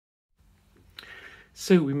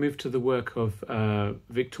So we move to the work of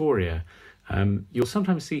Victoria. You'll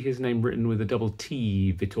sometimes see his name written with a double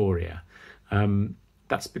T, Vittoria.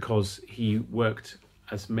 That's because he worked,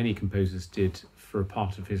 as many composers did, for a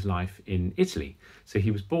part of his life in Italy. So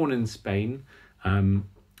he was born in Spain.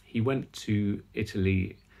 He went to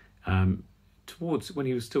Italy towards when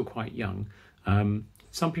he was still quite young.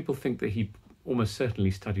 Some people think that he almost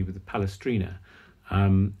certainly studied with Palestrina.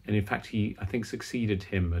 And in fact, he, I think, succeeded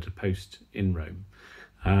him at a post in Rome.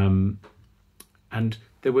 And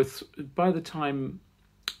there were, by the time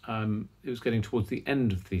it was getting towards the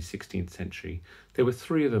end of the 16th century, there were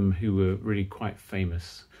three of them who were really quite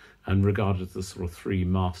famous and regarded as the sort of three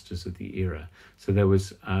masters of the era. So there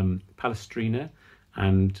was Palestrina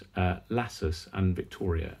and Lassus and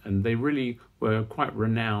Victoria, and they really were quite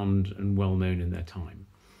renowned and well known in their time.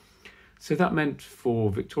 So that meant,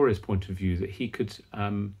 for Victoria's point of view, that he could,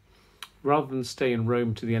 rather than stay in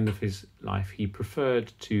Rome to the end of his life, he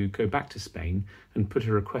preferred to go back to Spain and put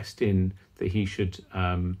a request in that he should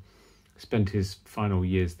spend his final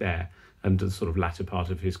years there and the sort of latter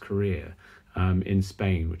part of his career in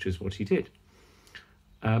Spain, which is what he did.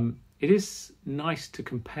 It is nice to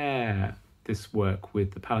compare this work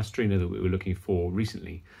with the Palestrina that we were looking for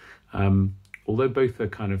recently. Although both are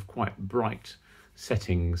kind of quite bright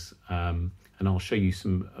settings, and I'll show you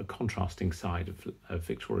some contrasting side of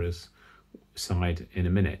Victoria's side in a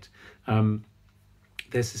minute.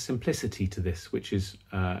 There's a simplicity to this which is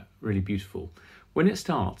really beautiful. When it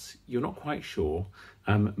starts, you're not quite sure.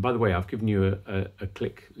 By the way, I've given you a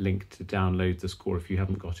click link to download the score if you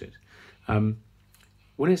haven't got it.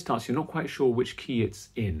 When it starts, you're not quite sure which key it's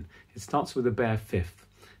in. It starts with a bare fifth,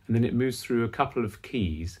 and then it moves through a couple of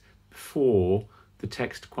keys before the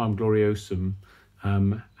text Quam gloriosum,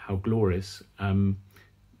 how glorious,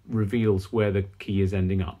 reveals where the key is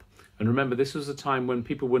ending up. And remember, this was a time when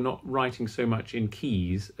people were not writing so much in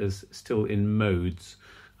keys as still in modes,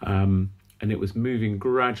 and it was moving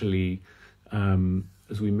gradually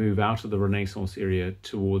as we move out of the Renaissance era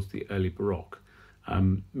towards the early Baroque,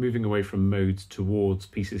 moving away from modes towards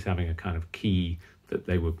pieces having a kind of key that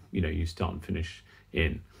they were, you start and finish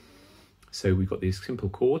in. So we've got these simple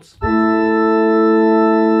chords.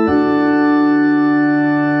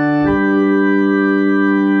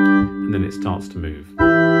 And then it starts to move.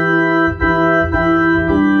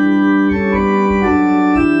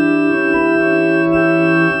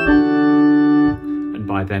 And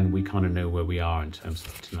by then we kind of know where we are in terms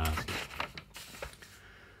of tonality.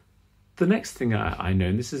 The next thing I know,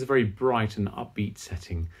 and this is a very bright and upbeat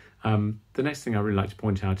setting, the next thing I really like to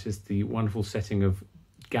point out is the wonderful setting of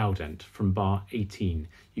Gaudent from bar 18.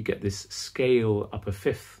 You get this scale upper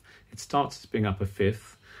fifth. It starts as being upper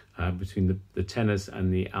fifth between the tenors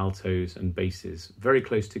and the altos and basses, very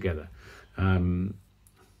close together. And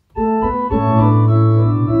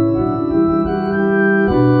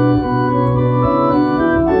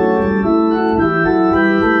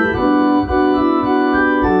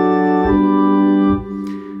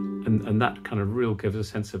that kind of real gives a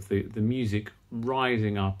sense of the music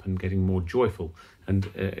rising up and getting more joyful, and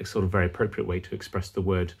a sort of very appropriate way to express the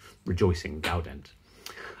word rejoicing, Gaudent.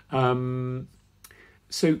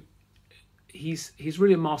 So he's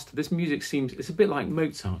really a master. This music it's a bit like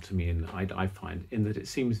Mozart to me, and I find, in that it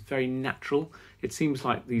seems very natural. It seems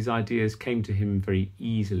like these ideas came to him very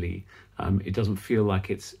easily. It doesn't feel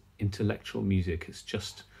like it's intellectual music. It's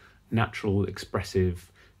just natural,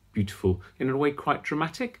 expressive, beautiful, in a way quite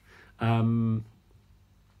dramatic.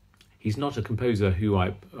 He's not a composer who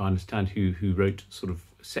I understand who wrote sort of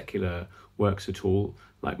secular works at all,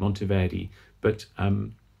 like Monteverdi, but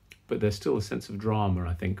there's still a sense of drama,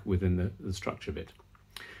 I think, within the structure of it.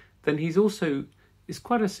 Then it's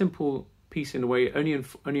quite a simple piece in a way, only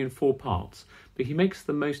in 4 parts, but he makes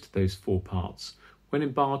the most of those 4 parts. When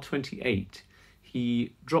in bar 28,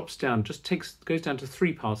 he drops down, goes down to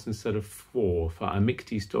 3 parts instead of 4 for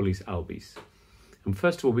Amictis Tollis Albis. And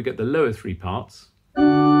first of all, we get the lower 3 parts. So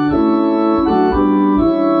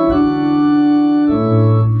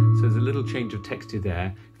there's a little change of texture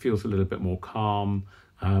there. It feels a little bit more calm,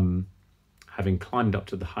 having climbed up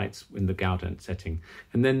to the heights in the Gaudent setting.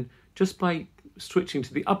 And then just by switching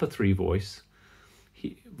to the upper 3 voices,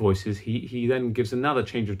 he then gives another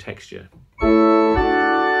change of texture.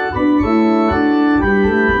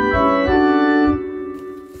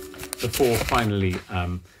 Before finally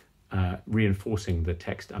reinforcing the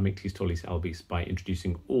text Amictis Tollis Albis by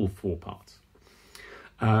introducing all 4 parts.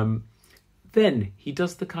 Then he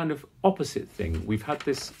does the kind of opposite thing. We've had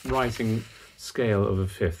this rising scale of a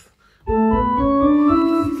fifth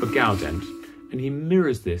for Gaudent, and he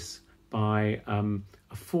mirrors this by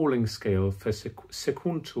a falling scale for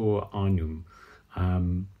Sequuntur Arnum,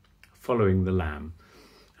 following the lamb.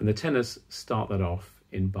 And the tenors start that off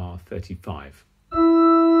in bar 35.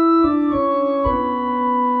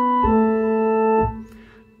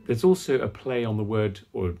 There's also a play on the word,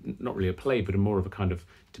 or not really a play, but more of a kind of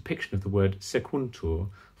depiction of the word sequuntur,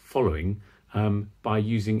 following, by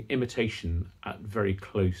using imitation at very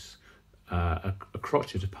close, a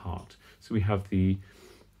crotchet apart. So we have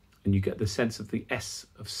and you get the sense of the S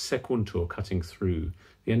of sequuntur cutting through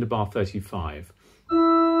the end of bar 35.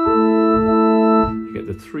 You get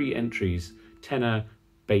the three entries, tenor,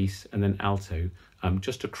 bass, and then alto,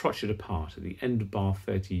 just a crotchet apart at the end of bar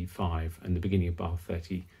 35 and the beginning of bar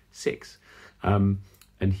 36. And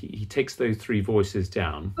he takes those three voices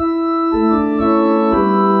down.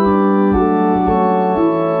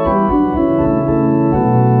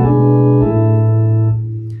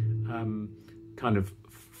 Kind of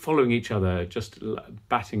following each other, just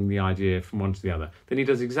batting the idea from one to the other. Then he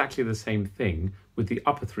does exactly the same thing with the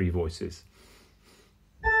upper three voices.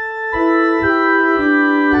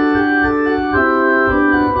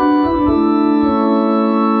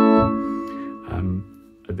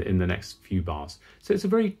 In the next few bars. So it's a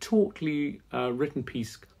very tautly written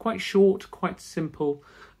piece, quite short, quite simple,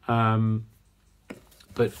 but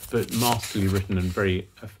masterly written and very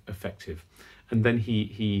effective. And then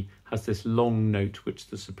he has this long note which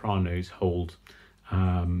the sopranos hold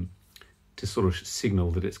to sort of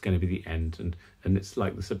signal that it's going to be the end. And it's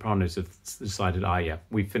like the sopranos have decided, yeah,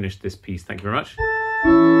 we've finished this piece, thank you very much.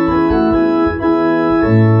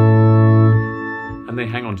 And they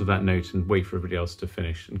hang on to that note and wait for everybody else to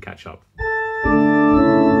finish and catch up.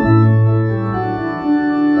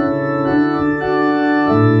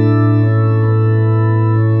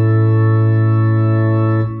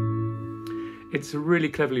 It's a really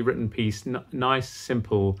cleverly written piece, nice,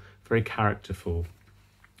 simple, very characterful,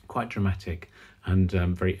 quite dramatic, and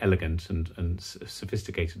very elegant and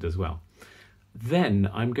sophisticated as well. Then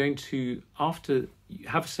I'm going to, after you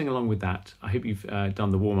have a sing along with that, I hope you've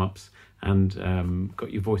done the warm-ups and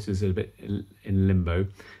got your voices a bit in limbo,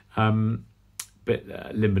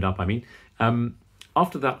 limbered up, I mean.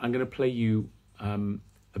 After that, I'm going to play you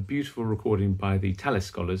a beautiful recording by the Tallis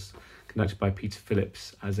Scholars, conducted by Peter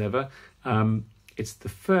Phillips, as ever. It's the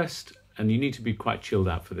first, and you need to be quite chilled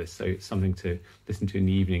out for this, so it's something to listen to in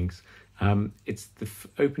the evenings. It's the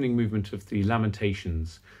opening movement of the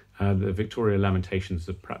Lamentations, the Victoria Lamentations,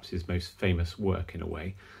 are perhaps his most famous work in a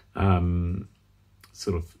way,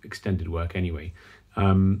 sort of extended work anyway.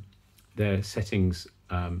 They're settings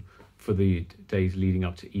for the days leading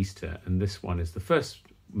up to Easter, and this one is the first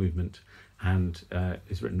movement and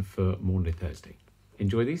is written for Maundy Thursday.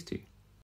 Enjoy these two.